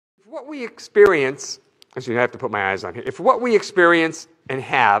what we experience, actually I have to put my eyes on here, if what we experience and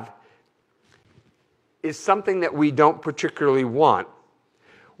have is something that we don't particularly want,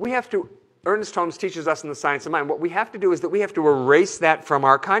 we have to, Ernest Holmes teaches us in The Science of Mind, what we have to do is that we have to erase that from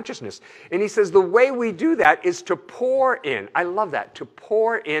our consciousness. And he says the way we do that is to pour in, I love that, to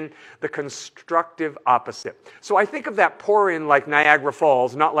pour in the constructive opposite. So I think of that pour in like Niagara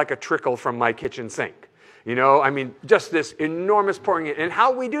Falls, not like a trickle from my kitchen sink. You know, I mean, just this enormous pouring in. And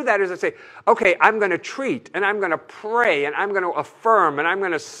how we do that is I say, okay, I'm going to treat, and I'm going to pray, and I'm going to affirm, and I'm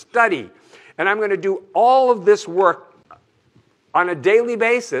going to study, and I'm going to do all of this work on a daily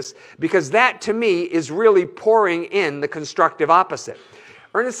basis, because that, to me, is really pouring in the constructive opposite.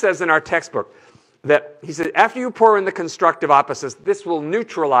 Ernest says in our textbook that, he said, after you pour in the constructive opposites, this will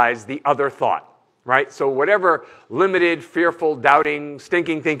neutralize the other thought. Right? So whatever limited, fearful, doubting,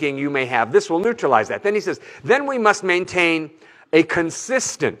 stinking thinking you may have, this will neutralize that. Then he says, then we must maintain a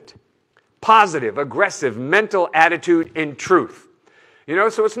consistent, positive, aggressive mental attitude in truth. You know,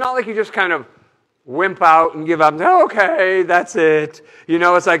 so it's not like you just kind of wimp out and give up. Okay, that's it. You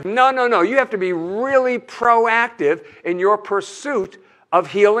know, it's like, no, no, no. You have to be really proactive in your pursuit of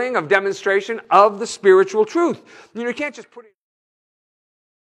healing, of demonstration, of the spiritual truth. You know, you can't just put it